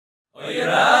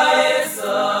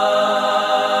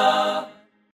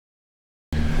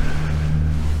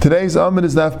Today's amud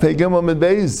is Daf Pei Gimel Amud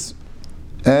Beis,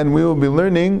 and we will be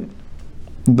learning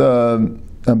the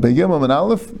Pei Gimel Amud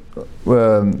Aleph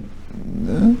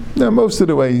most of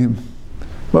the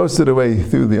way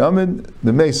through the amud,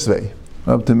 the Meisvei,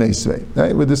 up to Meisvei.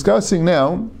 Right? We're discussing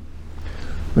now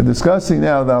the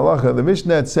halacha. The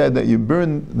Mishnah had said that you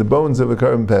burn the bones of a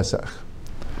Korban Pesach.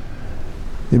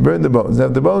 You burn the bones. Now,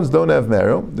 if the bones don't have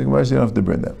marrow, the Gemara says you don't have to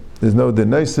burn them. There's no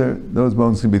din nicer, those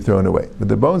bones can be thrown away. But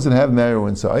the bones that have marrow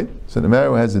inside, so the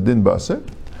marrow has a din basar.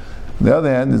 On the other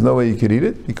hand, there's no way you could eat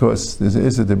it because there's an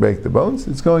issur to break the bones.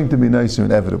 It's going to be nicer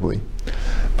inevitably.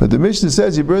 But the Mishnah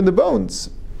says you burn the bones.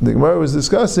 The Gemara was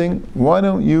discussing, why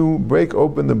don't you break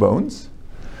open the bones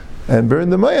and burn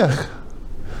the mayach?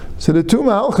 So the two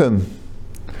mahalchim,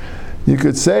 you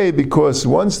could say, because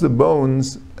once the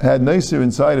bones had nicer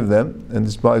inside of them, and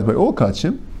this applies by all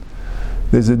kachim,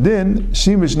 there's a din,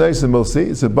 shimish nicer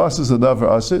milsi, it's a basis of davar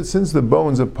asher, since the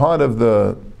bones are part of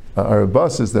the, are a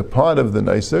basis, they're part of the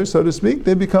nicer, so to speak,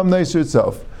 they become nicer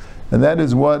itself. And that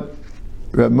is what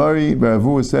Rabbi Mari,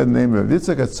 Ravu said in the name of Rabbi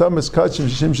Yitzchak, at samas kachim,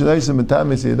 shim shenaysim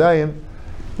metamis yadayim,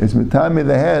 it's metami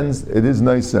the hands, it is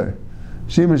nicer.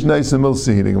 Shimish nicer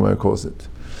milsi, the Gemara calls it.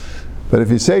 But if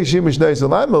you say shimish nicer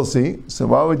la milsi, so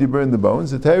why would you burn the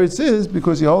bones? The teretz is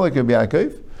because you hold like Rabbi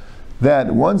Yaakov,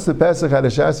 that once the Pesach had a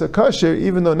shasa kosher,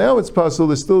 even though now it's possible,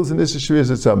 there still is an issur shrius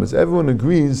atzamas. Everyone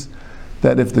agrees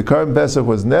that if the Korban Pesach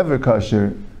was never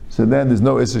kosher, so then there's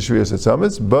no issur shrius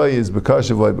atzamas. Bay is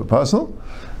bekosher v'loy b'pasul.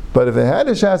 But if it had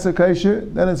a shasa kosher,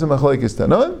 then it's a machlokes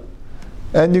tanoim.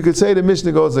 And you could say the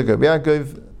Mishnah goes like Rabbi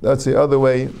Yaakov, that's the other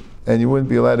way, and you wouldn't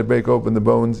be allowed to break open the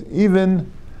bones,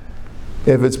 even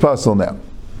if it's possible now.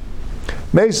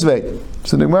 Meisvei.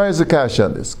 So the Gemara is a kash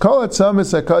on this. Kol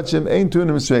atzamis hakachim ein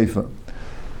tunim shreifa.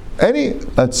 Any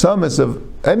atzamis of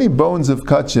any bones of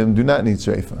kachim do not need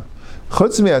shreifa.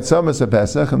 Chutz mi atzamis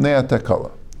haPesach v'mnei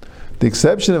hatakala. The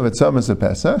exception of atzamis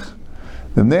haPesach,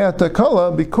 v'mnei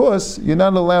hatakala, because you're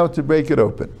not allowed to break it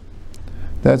open.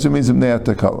 That's what it means v'mnei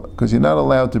hatakala, because you're not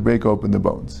allowed to break open the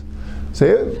bones.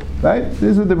 So, right? This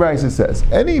is what the Brisa says.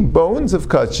 Any bones of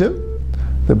kachim,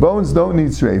 the bones don't need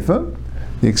shreifa.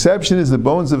 The exception is the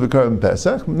bones of a Korban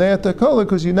Pesach,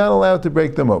 because you're not allowed to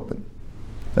break them open.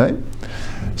 Right?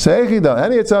 What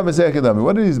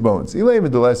are these bones?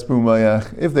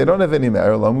 If they don't have any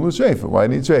marrow, why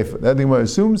need shreifa? That Gemara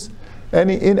assumes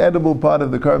any inedible part of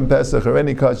the Korban Pesach or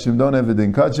any kachim don't have a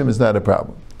din kachim is not a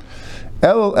problem.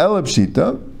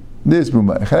 This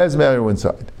bumayach has marrow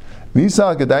inside. And if you're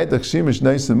going to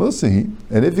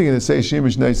say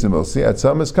shimish nice milsi, at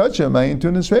samas kachim, ayin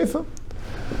tunin shreifa.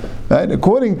 Right?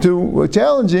 According to, we're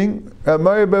challenging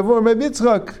Mari Bavur Rabbi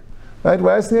Yitzchak. Right?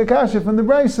 We're asking a kasha from the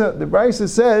Brisa. The Brisa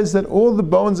says that all the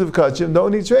bones of kachim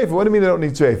don't need shreifa. What do you mean they don't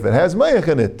need shreifa? It has mayach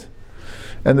in it.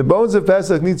 And the bones of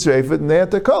Pesach need shreifa, and they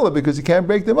have to color because you can't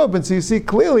break them open. So you see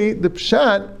clearly the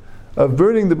pshat of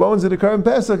burning the bones of the Korban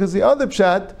Pesach is the other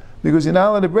pshat, because you're not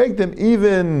allowed to break them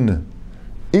even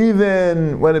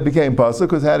when it became possible,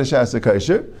 because it had a shasa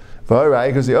kosher.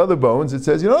 Because the other bones, it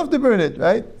says you don't have to burn it,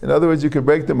 right? In other words, you can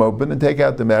break them open and take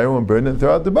out the marrow and burn it and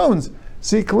throw out the bones.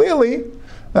 See clearly,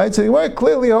 right? So the Gemara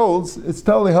clearly holds, it's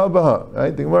totally ha-baha,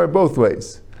 right? The Gemara both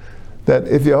ways. That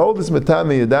if you hold this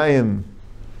matami yadayim,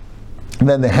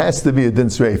 then there has to be a din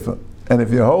sreifa. And if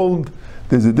you hold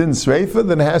there's a din sreifa,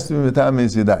 then it has to be matami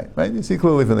yadayim, right? You see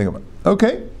clearly from the Gemara.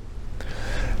 Okay.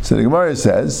 So the Gemara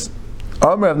says,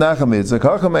 Amar Rav Nachman Yitzchak,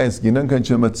 Hacham Eskinan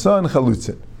Kanshum Matzon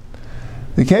Chalutzin.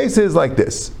 The case is like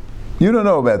this. You don't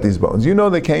know about these bones. You know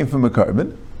they came from a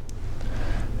korban.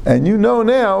 And you know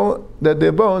now that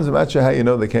they're bones. I'm not sure how you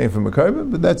know they came from a korban,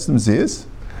 but that's the mzias.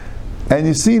 And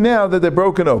you see now that they're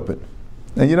broken open.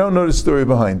 And you don't know the story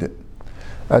behind it.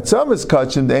 Atzamas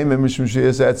kachim,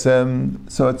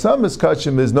 so atzamas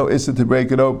kachim, there's no issur to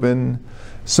break it open.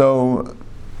 So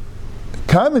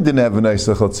Kamen didn't have a nice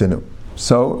lechotzinu.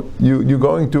 So you're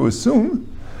going to assume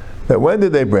that when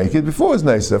did they break it? Before it was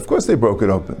nicer. Of course they broke it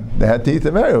open. They had to eat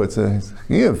the marrow. It's a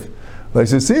chiv. Like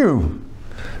Siru.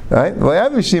 Right? Well, I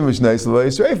have a shimish nice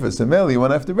little streifus. And Meli, you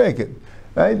won't have to break it.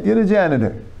 Right? You're the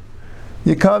janitor.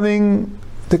 You're coming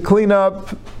to clean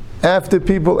up after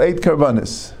people ate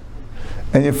karbanis.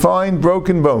 And you find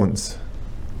broken bones.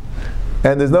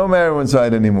 And there's no marrow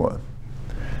inside anymore.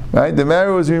 Right? The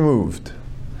marrow is removed.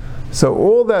 So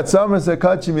all that samas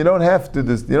hakachim you don't have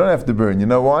to burn. You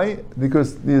know why?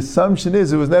 Because the assumption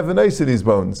is it was never nice to these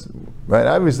bones, right?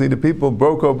 Obviously the people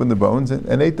broke open the bones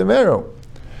and ate the marrow.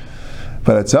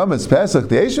 But at samas Pesach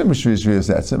the Eishim Mishri Shrius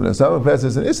Etzim, and at samas Pesach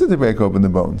it's an issur to break open the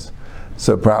bones.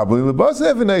 So probably lebasa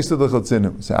have a nicer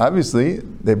l'chatzinu. So obviously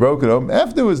they broke it open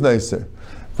after it was nicer.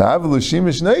 V'avalu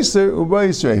shimish nicer u'ba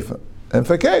yisreifa. And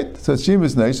fakait, so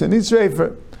shimish nicer needs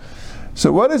reifa.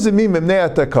 So what does it mean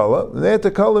memnei atakala? Memnei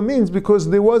atakala means because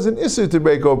there was an isser to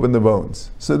break open the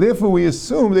bones. So therefore we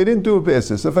assume they didn't do it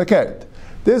b'isser. So fakait.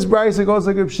 This brayso goes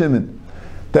like Reb Shimon,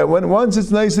 that once it's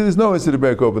nicer, there's no isser to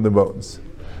break open the bones.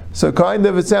 So kind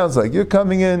of it sounds like you're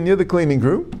coming in, you're the cleaning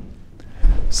crew.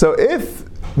 So if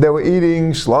they were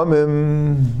eating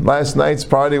shlamim, last night's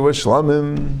party was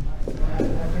shlamim,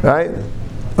 right?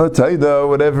 Or taida,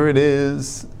 whatever it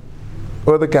is,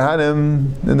 or the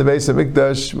kahanim in the base of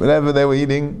Mikdash, whatever they were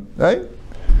eating, right?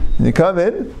 And you come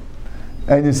in,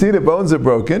 and you see the bones are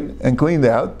broken and cleaned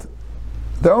out,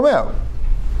 throw them out.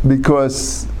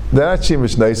 Because they're not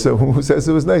shimish nicer. Who says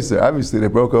it was nicer? Obviously they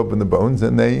broke open the bones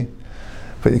and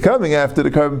but you're coming after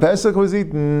the Karban Pesach was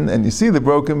eaten and you see the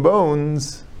broken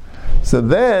bones, so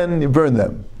then you burn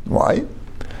them. Why?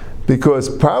 Because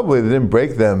probably they didn't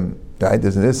break them, right?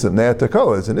 There's an issa,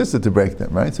 there's an issa to break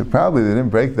them, right? So probably they didn't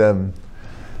break them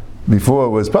before it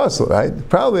was possible, right?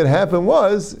 Probably what happened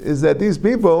is that these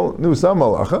people knew some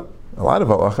halacha, a lot of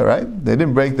halacha, right? They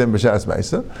didn't break them b'shas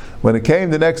ma'isa. When it came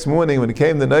the next morning, when it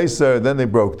came the nicer, then they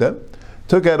broke them,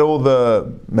 took out all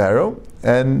the marrow,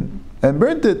 and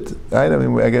burnt it, right? I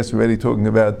mean, I guess we're already talking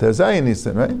about Zayin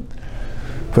Nisan, right?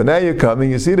 But now you're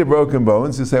coming, you see the broken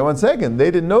bones, you say, 1 second,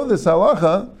 they didn't know this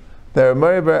halacha, that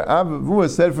Rabbi Bar Avu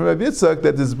said from Rabbi Yitzchak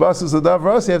that this basus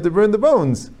adav you have to burn the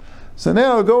bones. So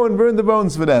now go and burn the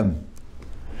bones for them.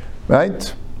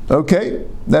 Right? Okay,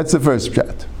 that's the first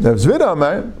pshat. Now, Zvid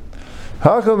Amar,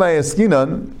 Hachal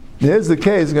Mayaskinan, here's the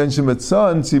case,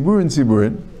 Ganshematzan,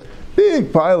 Tziburin,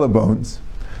 big pile of bones.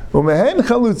 Umehen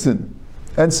Chalutzin,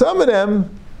 and some of them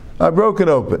are broken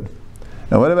open.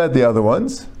 And what about the other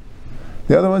ones?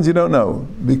 The other ones you don't know,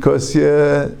 because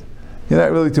you're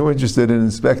not really too interested in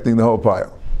inspecting the whole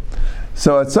pile.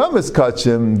 So at some is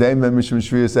kachim, they mishum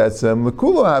shviyas etzem,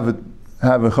 lekulo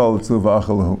have a chalitzu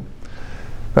v'achalahu.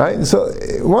 Right? So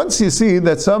once you see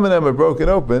that some of them are broken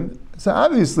open, so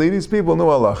obviously these people knew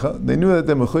halacha. They knew that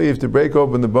they're mechuyev to break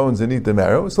open the bones and eat the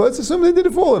marrow. So let's assume they did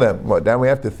it for all of them. What, now we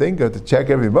have to think, have to check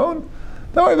every bone?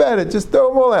 Don't worry about it, just throw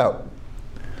them all out.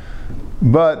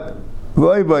 But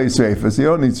so you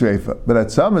don't need sreifa. But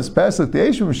at some is Pesach, the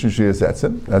Yeshua Mishum Shiyas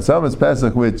Etzem. At some is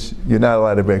Pesach, which you're not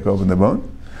allowed to break open the bone.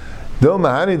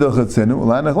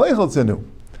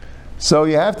 So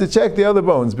you have to check the other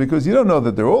bones, because you don't know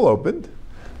that they're all opened.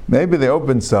 Maybe they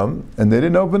opened some, and they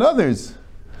didn't open others.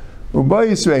 And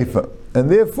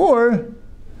therefore,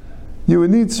 you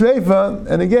would need sreifa,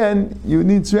 and again, you would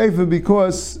need sreifa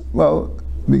because,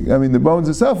 the bones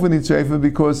itself would need sreifa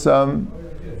because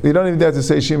you don't even have to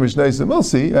say shimish neisa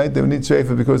milsi, right? They would need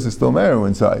sreifa because there's still marrow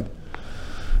inside.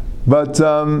 But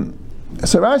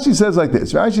so Rashi says like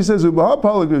this. Rashi says Ubaha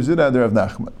Palagru Zid under Rav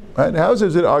Nachman. Right? How is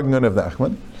Zid arguing on Rav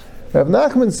Nachman? Rav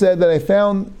Nachman said that I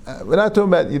found, we're not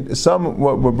talking about some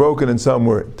were broken and some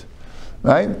weren't.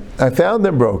 Right? I found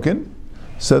them broken.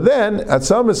 So then at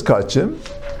some is kachim,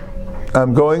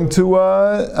 I'm going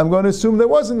to assume there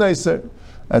wasn't nicer.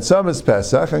 At some is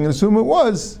Pesach, I'm going to assume it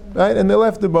was, right? And they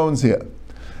left the bones here.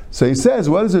 So he says,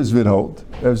 what does Zvid hold?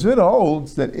 Zvid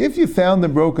holds that if you found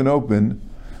them broken open,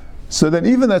 so then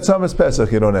even that Tzamas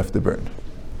Pesach you don't have to burn.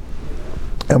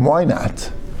 And why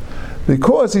not?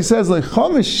 Because he says, like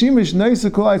Shimish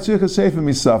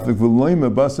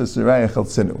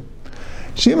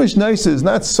Naisa is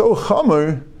not so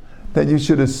chamer that you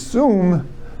should assume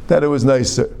that it was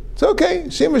nicer. It's okay.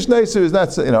 Shimish Naisa is not,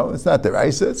 it's not the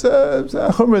Raisa, it's a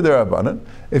Chumra Derabanan.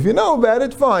 If you know about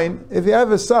it, fine. If you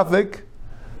have a suffix,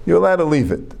 you're allowed to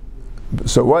leave it.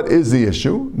 So what is the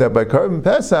issue? That by Karban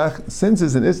Pesach, since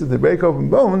it's an issue to break open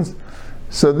bones,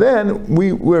 so then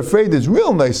we're afraid there's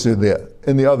real nicer there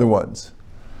in the other ones.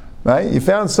 Right? You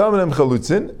found some of them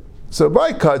chalutzin, so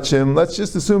by kachim, let's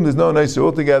just assume there's no nicer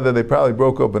altogether, they probably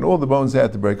broke open all the bones they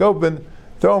had to break open,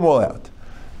 throw them all out.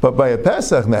 But by a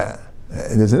Pesach,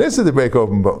 there's an issue to break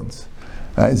open bones.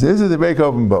 Right? There's an issue to break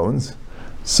open bones,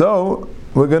 so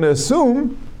we're going to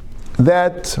assume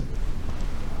that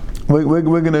we're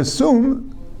going to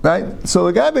assume, right?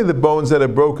 So the bones that are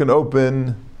broken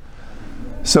open,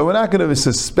 so we're not going to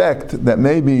suspect that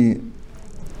maybe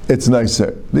it's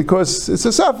nicer because it's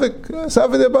a suffix. We're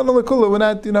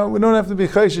not, we don't have to be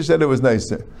chayshish that it was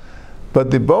nicer. But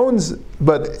the bones,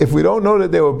 but if we don't know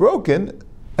that they were broken,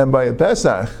 and by a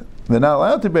Pesach they're not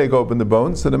allowed to break open the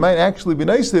bones, so there might actually be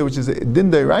nicer, which is din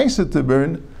deraisa to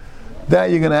burn.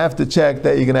 That you're going to have to check.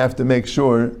 That you're going to have to make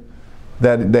sure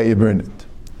that you burn it.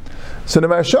 So the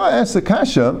Maharsha asks the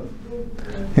kasha,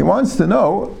 he wants to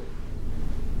know,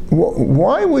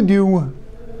 why would you?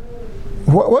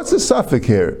 What's the suffix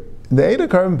here? They ate a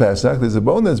carbon Pesach. There's a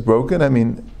bone that's broken. I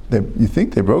mean, you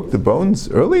think they broke the bones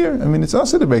earlier? I mean, it's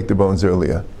also to break the bones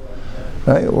earlier,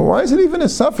 right? Well, why is it even a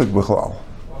suffix b'chlal?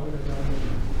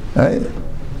 Right?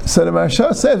 So the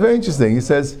Maharsha says, very interesting. He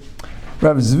says,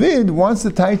 Rav Zvid wants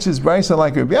to teach his brisa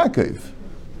like Rabbi Yaakov,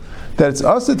 that it's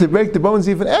also to break the bones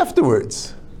even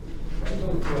afterwards.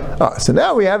 So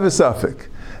now we have a suffix.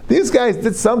 These guys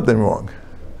did something wrong.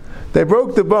 They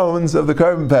broke the bones of the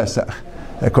carbon Pesach.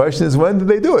 The question is, when did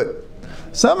they do it?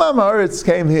 Some Amoritz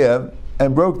came here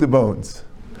and broke the bones.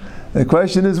 The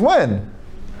question is, when?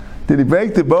 Did he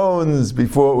break the bones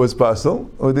before it was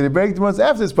puzzle, or did he break the bones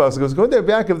after it's puzzle? Because according to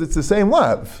Rabbi Yaakov, it's the same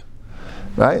lav,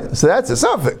 right? So that's a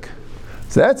suffix.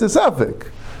 So that's what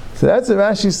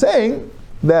Rashi's saying,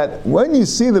 that when you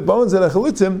see the bones of the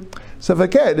chalutzim, so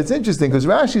faked, it's interesting because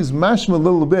Rashi's mashma a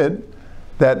little bit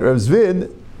that Rav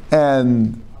Zvid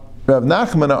and Rav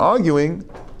Nachman are arguing,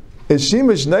 is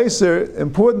Shemesh Neiser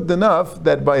important enough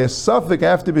that by a suffix I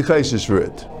have to be chayshish for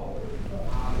it?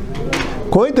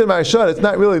 According to the Maharsha, it's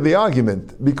not really the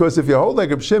argument, because if you hold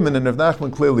like Reb Shimon, and Rav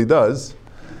Nachman clearly does,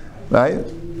 right?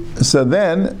 So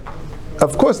then,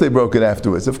 of course they broke it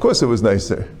afterwards. Of course it was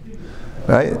nicer,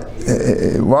 right?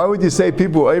 Why would you say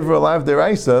people over alive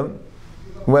deraisa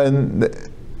when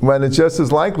it's just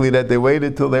as likely that they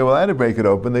waited till they were allowed to break it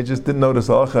open? They just didn't notice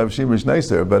halacha of shemesh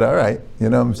nicer. But all right, you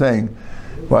know what I'm saying?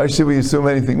 Why should we assume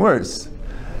anything worse?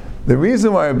 The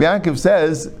reason why Rabbi Yaakov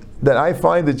says that I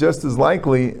find it just as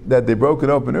likely that they broke it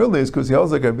open early is because he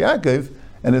holds like Rabbi Yaakov,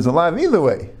 and is alive either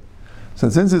way. So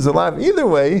since he's alive either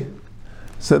way,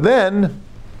 so then,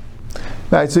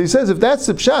 right? So he says if that's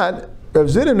the pshat, Rav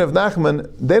Zid and Rav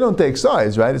Nachman, they don't take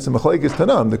sides, right? It's a machlekes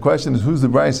tanam. The question is, who's the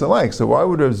brisa like? So why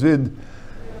would Rav Zid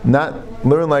not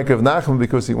learn like Rav Nachman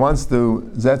because he wants to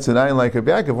zetz and ayin like Rav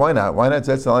Yaakov? Why not? Why not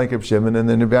zetz like Rav Shimon and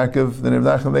then Rav Yaakov, then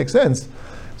Rav Nachman makes sense?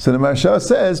 So the Maharsha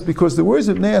says, because the words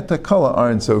of Bnei Takala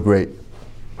aren't so great.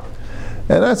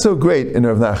 And not so great in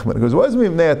Rav Nachman. Because what does it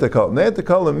mean Bnei Takala? Bnei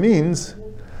Takala means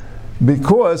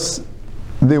because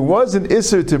there was an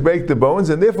isser to break the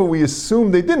bones, and therefore we assume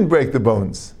they didn't break the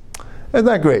bones. That's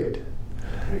not great.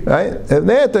 Right?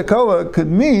 Bnei Takala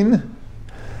could mean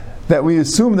that we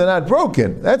assume they're not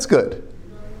broken. That's good.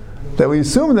 That we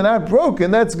assume they're not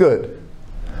broken, that's good.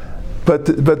 But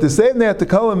to say Bnei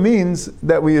Takala means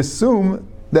that we assume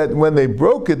that when they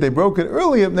broke it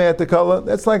early of Bnei Takala.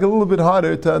 That's like a little bit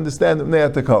harder to understand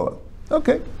Bnei Takala.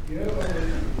 Okay.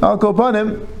 I'll call upon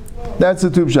him. That's the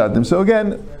two pshatim. So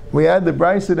again, we had the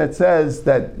brisa that says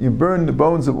that you burn the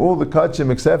bones of all the kachim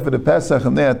except for the Pesach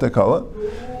and Bnei Takala.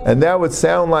 And that would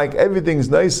sound like everything's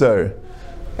nicer.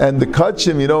 And the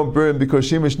kachim you don't burn because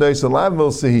shemesh nicer lav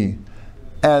milsehi.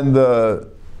 And the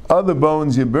other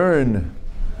bones you burn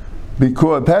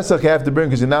because Pesach you have to burn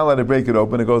because you're not allowed to break it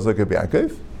open. It goes like a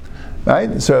Yaakov,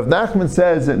 right? So if Nachman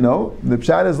says that no, the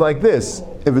pshat is like this: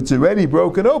 if it's already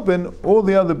broken open, all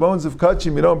the other bones of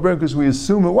kachim you don't burn because we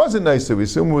assume it wasn't nicer. We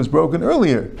assume it was broken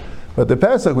earlier. But the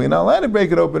Pesach we're not allowed to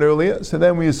break it open earlier, so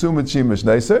then we assume it's shemesh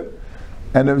nicer.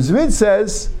 And the Zvid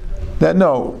says that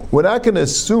no, we're not going to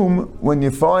assume when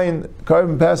you find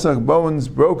carbon Pesach bones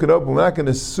broken open. We're not going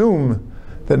to assume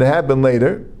that it happened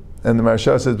later. And the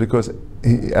Maharsha says because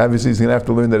obviously he's going to have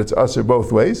to learn that it's usher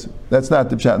both ways. That's not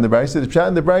the pshat in the brisa. The pshat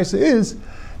in the brisa is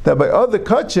that by other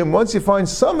kachim, once you find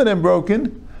some of them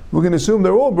broken, we're going to assume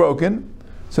they're all broken.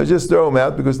 So just throw them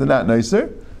out because they're not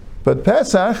nicer. But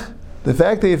Pesach, the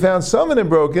fact that you found some of them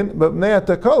broken, but Bnei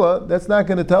Takala, that's not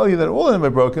going to tell you that all of them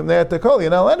are broken. Bnei Takala, you're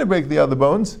not allowed to break the other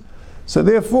bones. So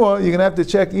therefore, you're going to have to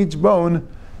check each bone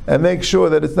and make sure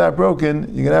that it's not broken.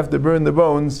 You're going to have to burn the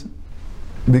bones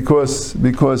because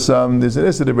there's an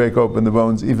issue to break open the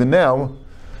bones even now,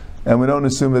 and we don't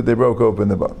assume that they broke open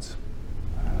the bones.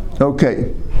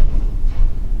 Okay.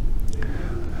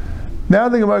 Now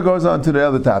the Gemara goes on to the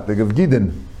other topic of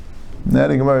Gidin. Now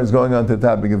the Gemara is going on to the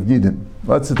topic of Gidin.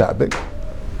 What's the topic?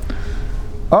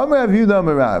 Amar Rav Yehuda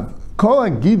Amar Rav, Kol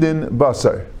Gidin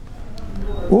Basar.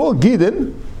 All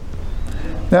Gidin.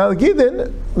 Now the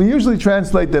Gidin, we usually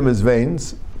translate them as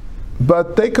veins,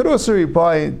 but they could also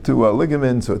apply to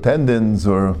ligaments or tendons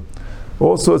or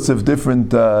all sorts of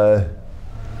different,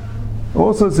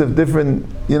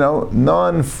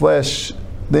 non-flesh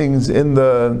things in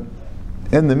the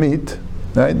meat,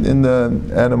 right? In the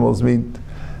animal's meat,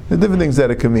 the different things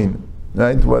that it can mean,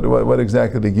 right? What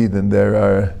exactly the gidin? There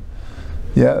are,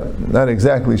 not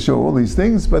exactly sure all these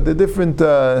things, but the different,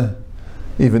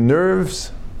 even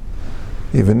nerves.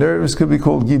 Even nerves could be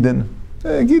called gidin.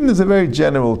 Gidin is a very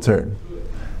general term.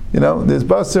 there's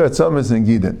basar, atzamas, and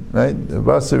gidin, right? The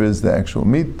basar is the actual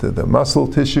meat, the muscle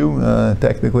tissue,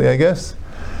 technically, I guess,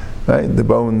 right? The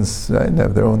bones, right,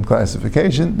 have their own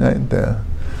classification, right? The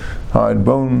hard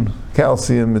bone,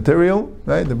 calcium material,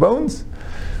 right? The bones,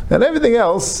 and everything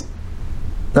else,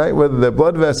 right? Whether they're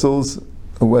blood vessels,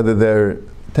 or whether they're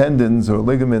tendons or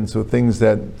ligaments or things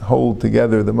that hold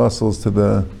together the muscles to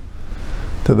the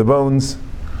bones,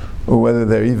 or whether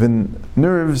they're even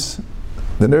nerves,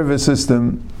 the nervous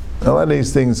system. A lot of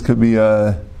these things could be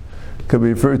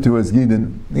referred to as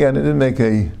gidin. Again, it didn't make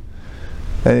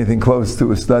anything close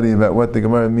to a study about what the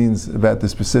Gemara means about the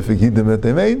specific gidim that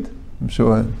they made. I'm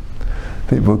sure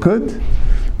people could,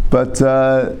 but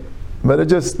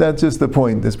that's just the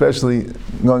point, especially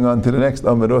going on to the next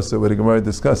amud also, where the Gemara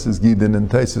discusses gidin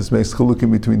and Taisus makes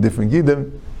chulukim between different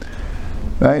gidim,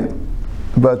 right?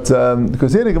 But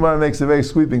because here the Gemara makes a very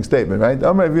sweeping statement, right?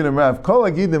 Amar Avinu Rav, Kol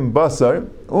gidim basar,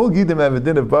 all gidim have a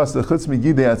din of basar, chutz mi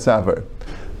gidei atzavar.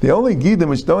 The only gidim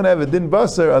which don't have a din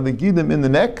basar are the gidim in the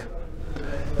neck,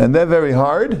 and they're very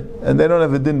hard, and they don't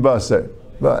have a din basar.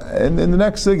 But in the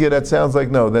next sugya, that sounds like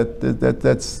no.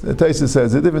 That's Taisa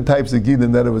says the different types of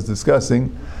gidim that it was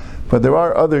discussing, but there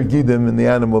are other gidim in the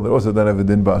animal that also don't have a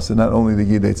din basar, not only the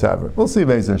gidei atzavar. We'll see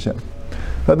Be'ez Hashem.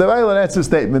 But the Vayla, that's the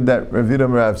statement that Rav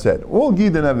Yidam Rav said. All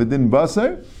Gidin have a din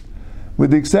basar, with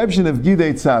the exception of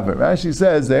Gidei Tzavar. Rashi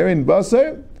says, they're in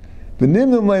basar,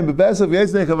 v'nimnum leim b'pesach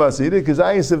v'yetzei chavasida, because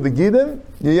ayis of the Gidin,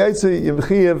 yetzei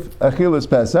yimchiyav achilas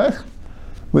Pesach,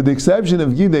 with the exception of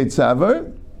Gidei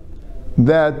Tzavar,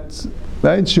 that,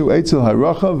 right, shu eitzel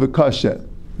haracha v'kasha,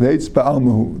 v'eitz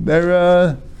ba'almuhu.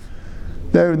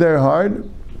 They're hard,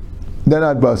 they're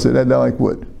not basar, they're like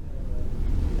wood.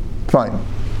 Fine.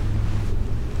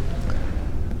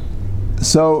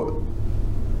 So,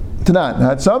 Tanan,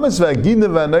 Hatzamas v'agidin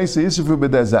v'anaisa yisufu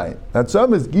b'dazayim.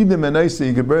 Hatzamas gidin v'anaisa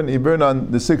you burn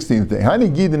on the 16th day. Hani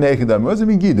gidin hechadam. What does it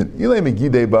mean gidin? Ilay me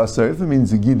gidei basar. If it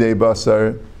means a gidei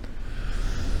basar,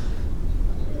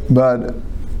 but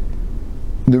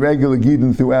the regular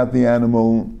gidin throughout the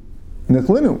animal,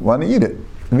 nechlinu, want to eat it.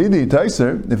 V'idi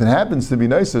taiser, if it happens to be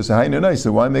nicer, so hainu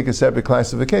nicer, why make a separate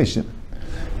classification?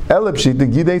 Elipshit the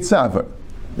gidei tzavar.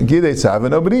 The gidei tzavar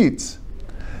nobody eats.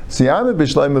 If they have a din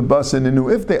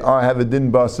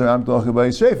basar, I'm talking about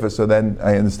shrefa, so then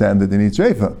I understand that they need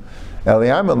shrefa. But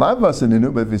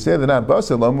if you say they're not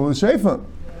basar, lamu shrefa.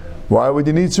 Why would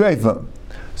you need shrefa?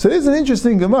 So this is an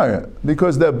interesting Gemara,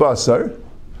 because they're basar,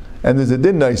 and there's a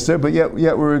din nicer, but yet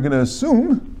we're going to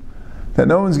assume that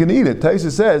no one's going to eat it.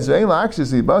 Taisa says, the lav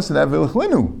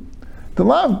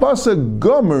basar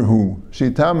gomerhu,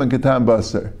 sheitam and katam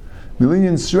basar.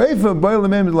 Milinian shrefa,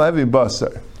 boilamem lavi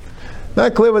basar.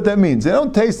 Not clear what that means. They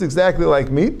don't taste exactly like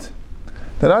meat.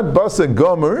 They're not basar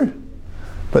gomer,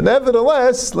 but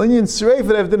nevertheless, linyan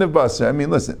sreifet have din of basar. I mean,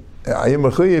 listen, are you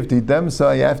mechuyev to eat them? So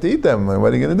you have to eat them.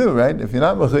 What are you going to do, right? If you're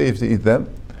not mechuyev to eat them,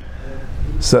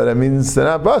 so that means they're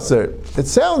not basar. It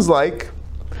sounds like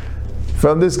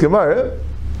from this Gemara,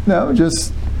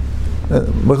 just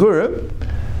mechura,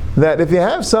 that if you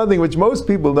have something which most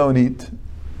people don't eat,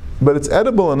 but it's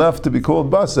edible enough to be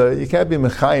called basar, you can't be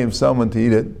mechayev someone to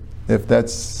eat it. If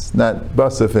that's not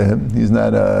basar for him, he's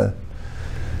not.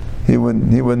 He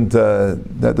wouldn't.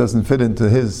 That doesn't fit into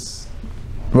his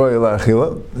royal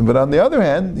achila. But on the other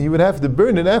hand, he would have to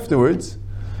burn it afterwards.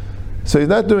 So he's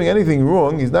not doing anything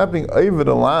wrong. He's not being over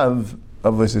the lav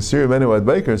of the Sisir Menuad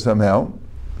Baker somehow,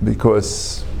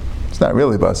 because it's not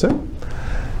really basar.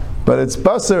 But it's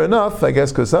basar enough, I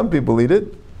guess, because some people eat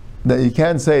it, that you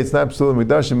can say it's not psul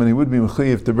mikdashim, and he would be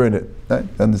mechuyev to burn it. Right?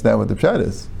 Understand what the pshat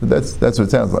is, but that's what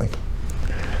it sounds like.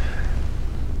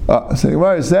 So the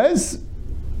Gemara says,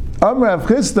 Amrav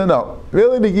Chisda, no,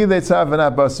 really the gidei tzav are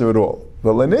not basar at all.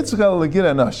 But lenitzchal legid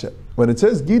anasha. When it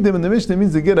says gidim in the Mishnah, it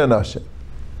means the gid anasha.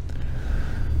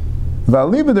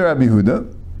 V'aliba de Rabbi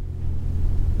Huda,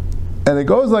 and it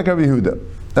goes like Rabbi Huda,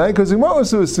 right? Because the Gemara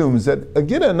also assumes that a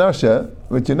gid anasha,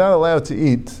 which you're not allowed to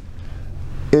eat,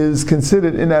 is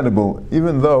considered inedible,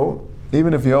 even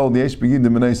if you hold the yesh b'gid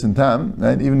d'menais and tam,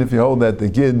 and even if you hold that the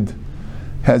gid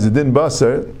has a din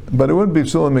basar, but it wouldn't be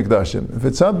psul mikdashim. If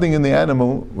it's something in the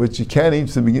animal which you can't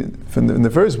eat in the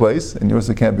first place, and you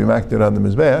also can't be makdir on the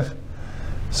mizbeach,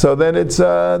 so then it's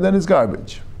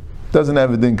garbage. It doesn't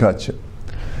have a din katsha.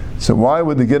 So why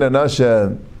would the gid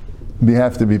anasha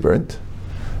have to be burnt?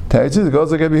 It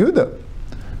goes like Rabbi Yehuda.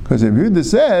 Because Rabbi Yehuda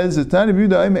says, the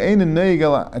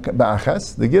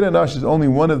gid anash is only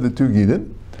one of the two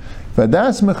gidin.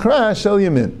 Vadas mechra shel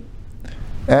yamin.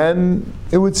 And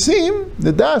it would seem,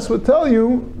 the das would tell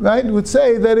you, right, would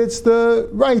say that it's the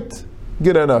right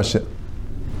gid anasha.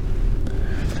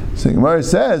 So Gemara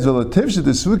says, well, if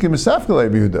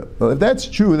that's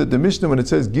true, that the Mishnah, when it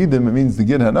says Gidim, it means the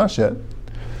Gid Hanashet,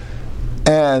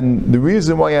 and the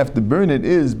reason why you have to burn it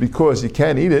is because you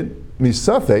can't eat it,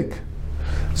 misafek.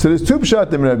 So there's two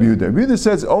pshatim in Rabbi Yehuda. Rabbi Yehuda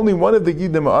says only one of the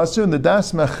Gidim are asur, and the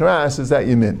das machras is that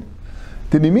Yamin.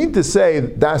 Did he mean to say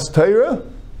das Torah?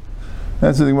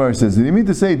 That's what the Gemara says. Did he mean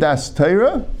to say das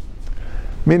Torah?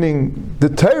 Meaning the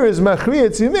Torah is machri,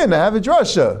 it's Yamin. I have a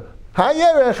drasha.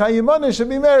 Hayerech, hayimana should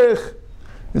be merich.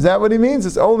 Is that what he means?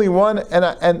 It's only one,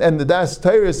 and the das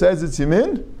Torah says it's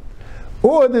Yamin?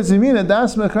 Or does he mean that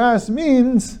das machras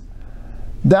means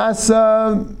das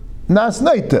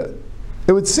naita?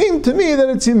 It would seem to me that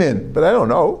it's Yamin, but I don't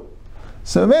know.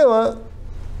 So Mela,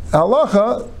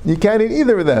 halacha, you can't eat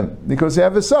either of them because you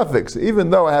have a suffix. Even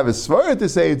though I have a svara to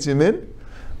say it's Yamin,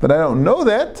 but I don't know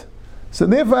that, so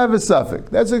therefore I have a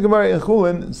suffix. That's what Gemara in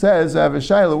Chulin says. I have a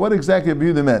shayla. What exactly Rabbi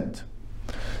Yehuda meant?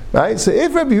 Right. So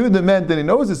if Rabbi Yehuda meant that he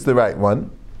knows it's the right one,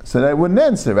 so that I wouldn't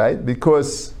answer, right?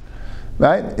 Because,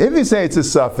 right, if you say it's a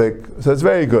suffix, so it's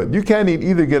very good. You can't eat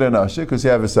either Gid Anasha because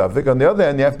you have a suffix. On the other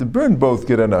hand, you have to burn both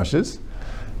Gid Anashas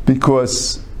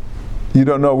because you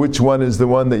don't know which one is the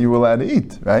one that you were allowed to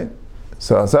eat, right?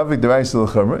 So suffix deraisa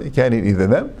l'chumra, you can't eat either of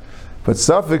them. But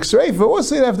suffix reifa,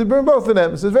 also you have to burn both of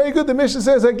them. So it's very good. The Mishnah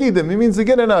says hagidim. It means the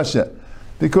Gid Anasha,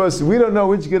 because we don't know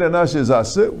which Gid Anasha is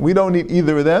asa. We don't eat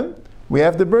either of them. We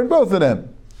have to burn both of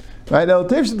them. Right?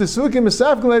 But if it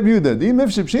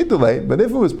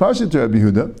was partial to Rabbi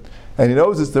Yehuda, and he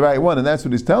knows it's the right one, and that's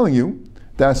what he's telling you,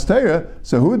 that's Torah.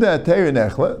 So who that Torah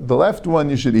nechla? The left one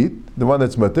you should eat, the one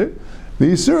that's mutter. The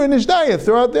Yisur and Ishdaya,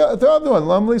 throw out the one.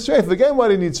 Lamli Sreifa. Again, why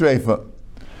do you need Sreifa?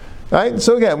 Right?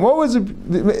 So again, what was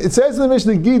it says in the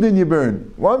Mishnah, Gidin you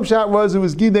burn. One shot was it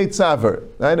was Gidei Tzavar.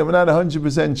 Right? And we're not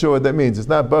 100% sure what that means. It's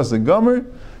not Basar Gomer,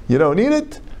 you don't eat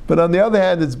it, but on the other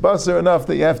hand, it's Basar enough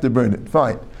that you have to burn it.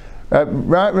 Fine. Rav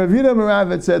Yehuda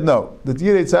Merav had said no, the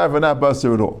Gidei Tzavar are not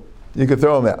Basar at all. You can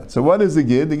throw them out. So what is the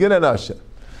Gid? The Gid Anasha.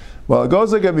 Well, it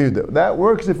goes like Rabbi Yehuda. That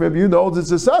works if Rabbi Yehuda holds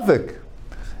it's a suffix.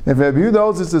 If Rabbi Yehuda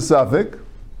holds it's a suffix,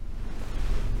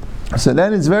 so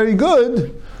then it's very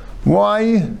good.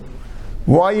 Why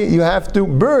you have to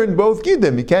burn both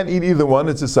Gidim? You can't eat either one,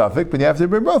 it's a suffix, but you have to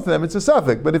burn both of them, it's a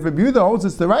suffix. But if Rabbi Yehuda holds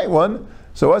it's the right one,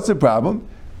 so what's the problem?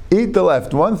 Eat the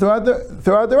left one, throw out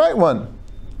the right one.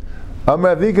 It's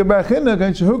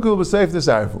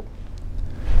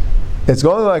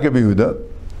going like Rabbi Yehuda,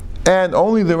 and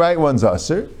only the right one's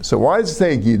aser. So why does it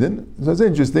say Gidin? So it's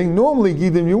interesting. Normally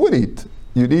Gidin you would eat.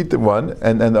 You'd eat the one,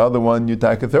 and the other one you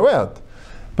take and throw out.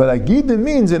 But a Gidin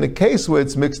means in a case where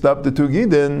it's mixed up the two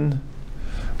Gidin,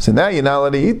 so now you're not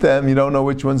allowed to eat them. You don't know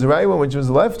which one's the right one, which one's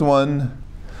the left one,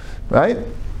 right?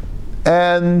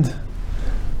 And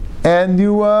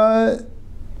you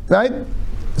right?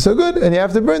 So good, and you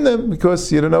have to burn them because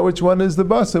you don't know which one is the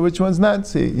basa, which one's not.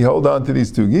 See, you hold on to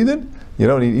these two Gidin. You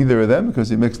don't eat either of them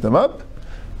because you mix them up,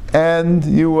 and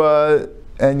you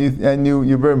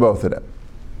burn both of them,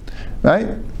 right?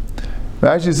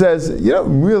 Rashi says you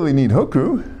don't really need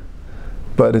hukru,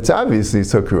 but it's obviously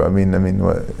it's hukru. I mean,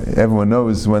 everyone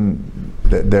knows when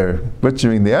they're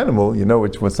butchering the animal, you know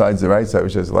what side's the right side,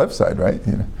 which is the left side, right?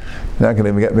 You're not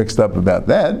going to get mixed up about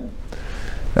that,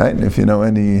 right? And if you know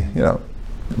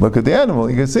look at the animal,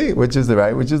 you can see which is the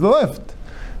right, which is the left,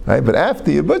 right? But after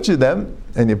you butcher them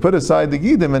and you put aside the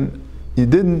gidim and you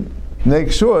didn't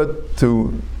make sure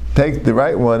to take the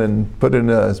right one and put it in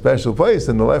a special place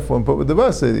and the left one put with the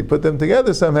basa, you put them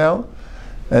together somehow,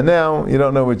 and now you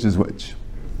don't know which is which.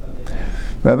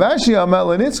 We're talking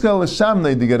about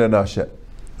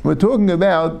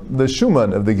the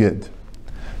shuman of the gid.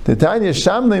 The Tanya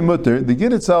shamnei mutter, the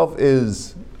gid itself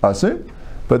is aser,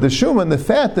 but the shuman, the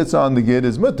fat that's on the gid,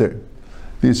 is mutter.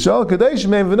 But there's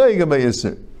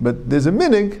a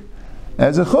minig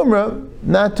as a chumrah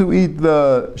not to eat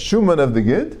the shuman of the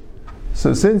gid.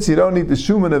 So since you don't eat the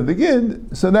shuman of the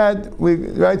gid, so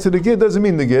the gid doesn't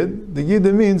mean the gid. The gid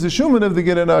means the shuman of the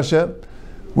gid anasha,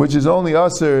 which is only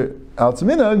aser al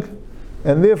minhag,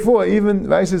 and therefore even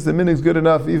says the minhag's good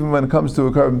enough even when it comes to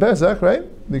a carbon pesach, right?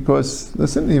 Because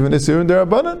listen, even isirun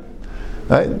derabanan,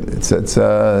 right? It's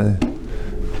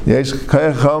yesh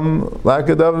kayacham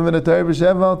lakadav min atayr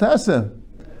b'shev al tasa.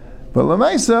 But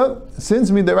lamaisa, since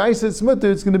midaraisa it's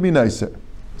mutter, it's going to be nicer.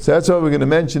 So that's why we're going to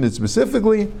mention it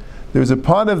specifically. There's a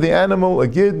part of the animal, a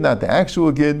gid, not the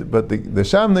actual gid, but the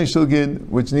shamnei shel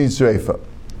gid, which needs shreifa.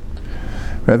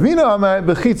 Ravina amar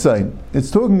b'chitzayin.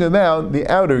 It's talking about the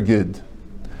outer gid.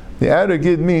 The outer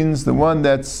gid means the one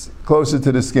that's closer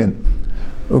to the skin.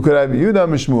 In the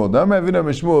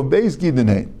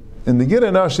gid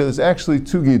anasha, there's actually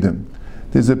two gidim.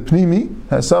 There's a pnimi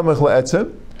hasamach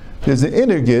la'etzem, there's an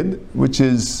inner gid, which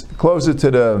is closer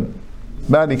to the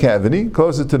body cavity,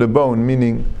 closer to the bone,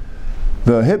 meaning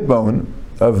the hip bone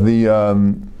of the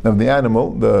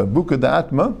animal, the buka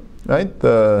da'atma, right?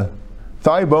 The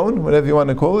thigh bone, whatever you want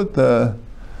to call it,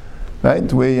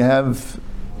 right? Where you have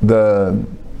the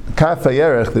kaf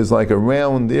hayerech, there's like a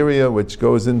round area which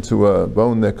goes into a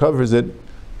bone that covers it. You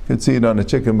could see it on a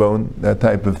chicken bone, that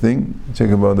type of thing.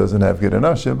 Chicken bone doesn't have gid and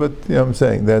asha, but you know what I'm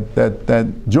saying,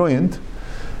 that joint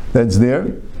that's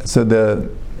there. So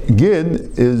the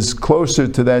gid is closer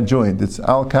to that joint. It's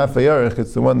al kaf hayerech,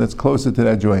 it's the one that's closer to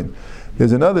that joint.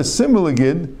 There's another similar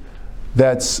gid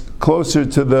that's closer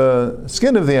to the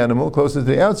skin of the animal, closer to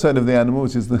the outside of the animal,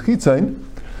 which is the chitzain.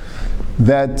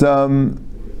 That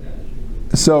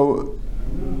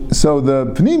so the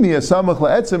pnimia samach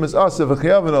la'etzem is asa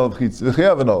v'chiyavan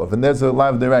olav, and there's a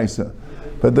lav deraisa.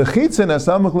 But the chitzin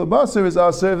asamach la'basar is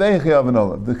asa v'chiyavan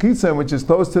olav. The chitzin, which is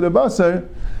close to the basar,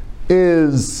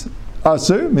 is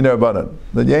aser minarbanan,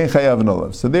 that yein chayavan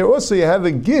olav. So there also you have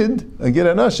a gid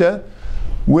anasha,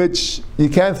 which you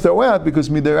can't throw out because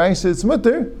midaraisa it's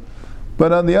mutter,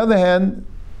 but on the other hand,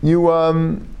 you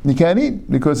can't eat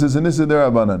because it's an issa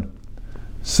derabanan.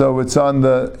 So it's on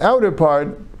the outer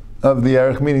part of the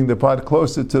erech, meaning the part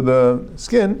closer to the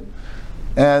skin,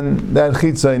 and that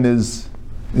chitzain is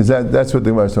that's what the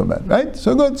Gemara is talking about, right?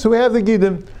 So good. So we have the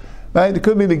gidim, right? It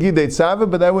could be the gidei tzava,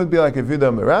 but that would be like a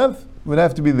vidam merav. It would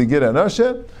have to be the gid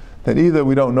anasha. That either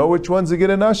we don't know which one's the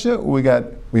gid anasha,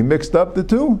 or we mixed up the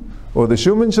two, or the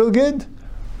shuman shel gid,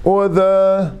 or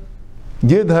the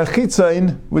gid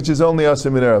hachitzain, which is only asa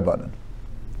minarabanan.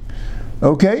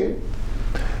 Okay.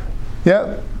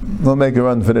 Yeah, we'll make a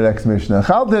run for the next Mishnah.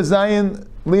 Chalta Zayin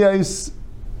Liyais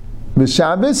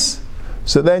B'Shabbos.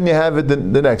 So then you have it the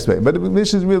next way. But the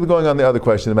Mishnah is really going on the other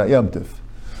question about Yom Tif.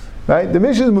 Right? The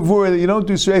Mishnah is before that you don't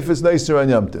do Shreifas Neiser on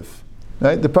Yom Tif.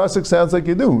 Right? The pasuk sounds like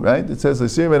you do, right? It says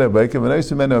L'sir Men HaBeika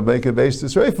V'Neiser Men HaBeika V'Eish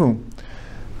T'Shreifum.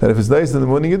 That if it's nice in the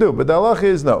morning you do. But the halacha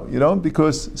is no, you don't,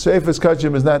 because Shreifas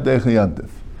Kachim is not Derech Yom Tif.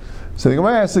 So the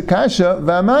Gemara asks the kasha,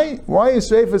 V'amai, why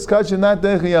is Shreifas Kachim not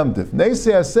Derech Yom Tif?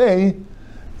 Neisei Asei,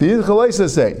 the Yid Chaleisa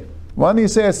say. Why do you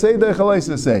say Asei Derech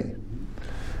Chaleisa say?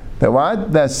 That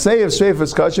what? That say of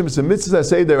Shreifas Kachim is a mitzvah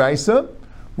Asei Deraisa.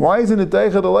 Why isn't it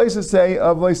Derech Chaleisa say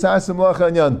of Leisasim Lacha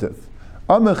and Yom Tif?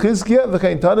 Ama Chizkiya,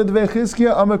 V'chein Tanad V'chein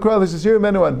Chizkiya, Ama Kral L'Shasir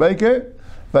Menu Ad Beiker,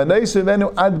 V'neisei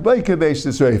Menu Ad Beiker V'eish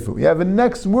T'Shreifu. You have a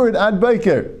next word, Ad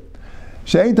Beiker.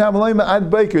 Shein Tam Leima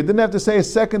Ad Beiker. Didn't have to say a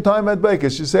second time Ad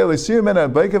Beiker. She said L'Sir Men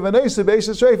Ad Beiker V'neisei V'eish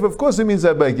T'Shreifu. Of course it means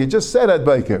Ad Beiker. You just said Ad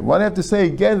Beiker. Why do you have to say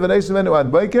again V'neisei Menu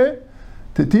Ad Beiker?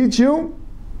 To teach you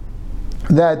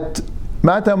that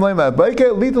Matam Leima Ad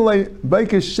Beiker, Litalei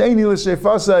Beiker Sheini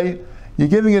L'Sheifasai. You're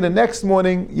giving it the next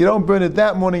morning. You don't burn it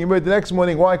that morning. You burn it the next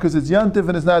morning. Why? Because it's Yom Tif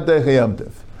and it's not Derech Yom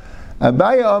Tif.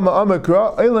 Abaya Ama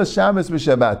Amakra Eilas Shabbos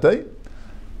B'Shabbatai.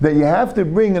 That you have to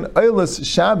bring an Eilas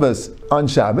Shabbos on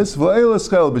Shabbos, V'Eilas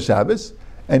Chayil B'Shabbos,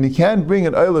 and you can't bring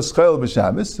an Eilas Chayil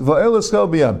B'Shabbos, V'Eilas Chayil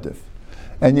B'Yom Tif.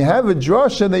 And you have a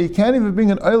drasha that you can't even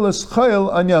bring an Eilas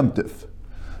Chayil on Yom Tif.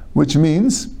 Which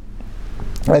means,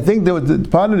 I think the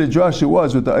part of the drasha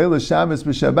was with the Eilas Shabbos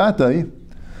B'Shabbatai,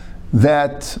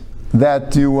 that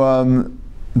you,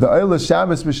 the Eilas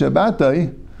Shabbos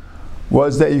B'Shabbatai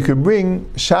was that you could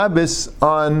bring Shabbos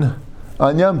on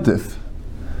Yom Tif.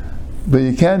 But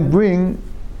you can't bring,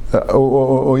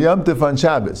 or Yom Tif on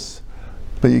Shabbos.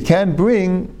 But you can't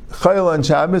bring Chayil on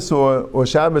Shabbos or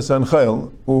Shabbos on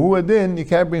Chayil. Or Huadin, you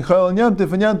can't bring Chayil on Yom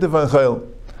Tif and Yom Tif on Chayil.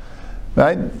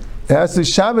 Right? It has to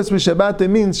Shabbos with Shabbat, it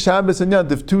means Shabbos and Yom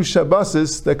Tif, two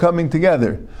Shabboses, they're coming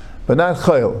together, but not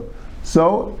Chayil.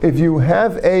 So, if you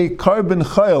have a carbon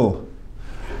Chayil,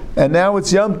 and now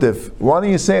it's Yom Tif, why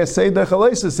don't you say a Seder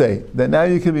Chaleisa say? That now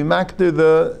you can be makter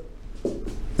the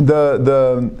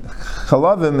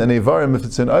chalavim and evarim, if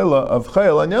it's an oila of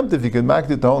chayil on Yom Tif, you can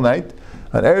makter it the whole night.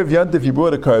 On Erev Yom Tif you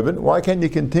brought a carbon. Why can't you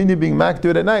continue being makter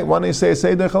it at night? Why don't you say a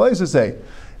Seder Chaleisa say?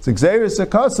 It's Xeris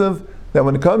Akasav that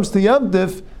when it comes to Yom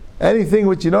Tif, anything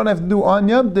which you don't have to do on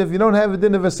Yom Tif, you don't have a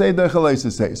din of a Seder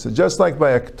Chaleisa say. So just like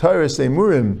by a Ketara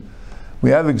Seimurim,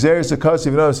 we have Xeris Akasav,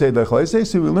 you don't have a Seder Chaleisa say,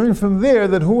 so we learn from there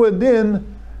that hu din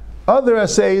other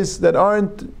assays that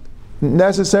aren't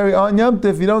necessary on Yom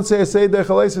Tif, you don't say a Seder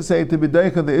Chaleisa say to be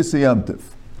deicha the Issa Yom Tif.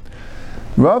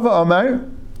 Rava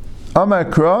Amar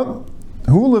Kra,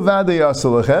 Hu levadei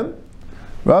asalachem.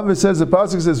 Rava says, the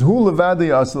pasuk says, Hu levadei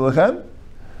asalachem,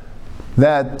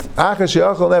 that Achar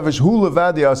she'achal nefesh Hu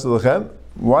levadei asalachem.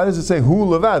 Why does it say Hu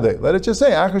levadei? Let it just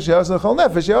say Achar she'achal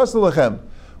nefesh asalachem.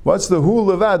 What's the Hu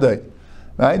levadei?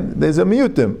 Right? There's a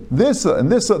mutim. This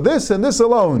and this and this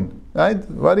alone. right?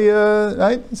 What do you,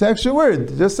 right? It's an extra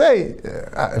word. Just say,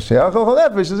 she'achal chol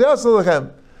nefesh is yasel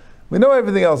lechem. We know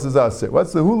everything else is aser.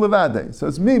 What's the hu levade? So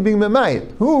it's me being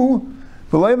memayit. Hu,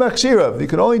 v'lei machshirav. You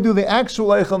can only do the actual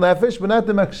eichel nefesh, but not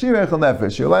the machshir eichel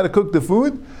nefesh. You're allowed to cook the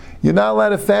food. You're not allowed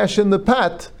to fashion the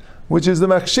pot, which is the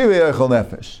machshir eichel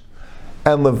nefesh.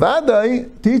 And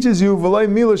levadai teaches you v'lei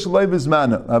mila shalei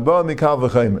bizmana. Haba mikal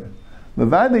v'chaymer.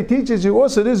 Levadai teaches you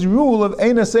also this rule of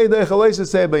ein asei deichel eis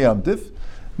asei b'yamtiv.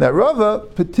 Now Rava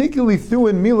particularly threw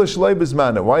in mila shalei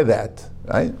bizmana. Why that?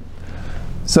 Right?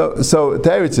 So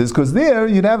Teretz says, because there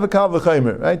you'd have a kal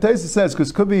v'chaymer, right? Teretz says,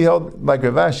 because it could be held like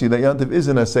Rav Ashi that Yantiv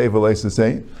isn't a say v'leis to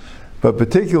say, but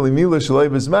particularly Mila Shalei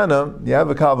B'zmana, you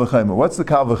have a kal v'chaymer. What's the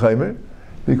kal v'chaymer?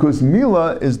 Because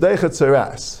Mila is deichet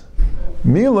tzaras.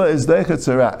 Mila is deichet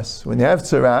tzaras. When you have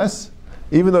tzaras,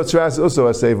 even though tzaras is also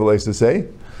a say v'leis to say,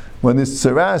 when there's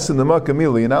tzaras in the makkah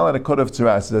Mila, you're not allowed to cut off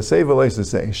tzaras. It's a say v'leis to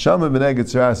say. Shama b'neged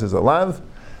tzaras is a lav,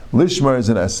 lishmar is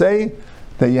an asay,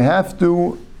 that you have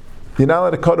to. You're not allowed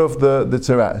to cut off the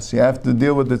tzaras. You have to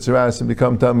deal with the tzaras and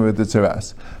become tamei with the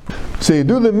tzaras. So you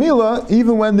do the mila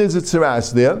even when there's a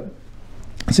tzaras there.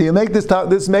 So you make this kal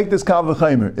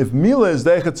v'chaymer. If mila is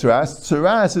deicha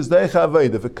tzaras is deicha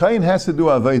aveda. If a kain has to do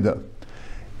aveda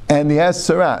and he has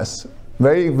tzaras,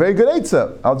 very very good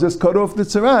eitzah. I'll just cut off the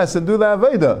tzaras and do the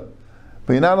aveda.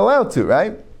 But you're not allowed to,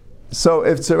 right? So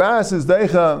if tzaras is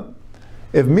deicha,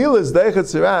 if mila is deicha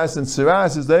tzaras and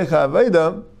tzaras is deicha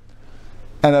aveda,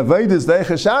 and Avodah is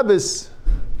Deicha Shabbos,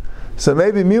 so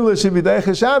maybe Mila should be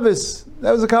Deicha Shabbos.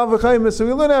 That was a Kal V'chaymer. So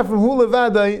we learn out from Hu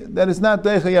Levadai that it's not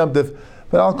Deicha Yamtiv.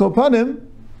 But Al Kopanim,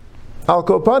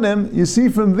 you see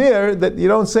from there that you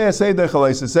don't say Asay Deicha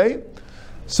Leisa say.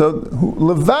 So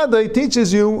Levadai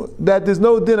teaches you that there's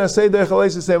no din Asay Deicha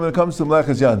Leisa say when it comes to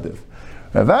Mlechas Yantiv.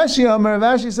 Rav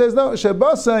Ashi says no,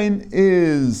 Shabbosain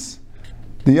is,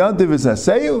 the Yantiv is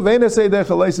Asay, Vein Asay Deicha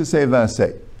Leisa say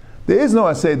Vasay. There is no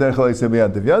asay derech leisei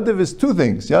b'yantiv. Yantiv is two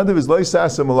things. Yantiv is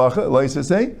loisasa malacha,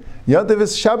 loisasei. Yantiv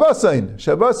is shabbosain.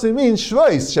 Shabbosain means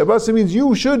shvais. Shabbosain means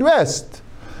you should rest.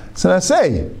 It's an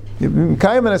asay. You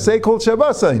kaim an asay called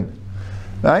shabbosain.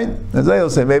 Right? As they'll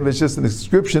say, maybe it's just a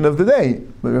description of the day.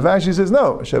 But Rav Ashi says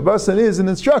no. Shabbosain is an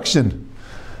instruction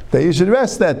that you should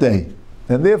rest that day.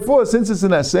 And therefore, since it's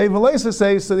an asay,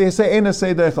 v'leisasei, so they say ein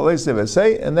asay derech leisei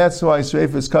v'asay, and that's why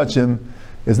Shreifas Kachim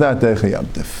is not derech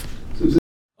yamtiv.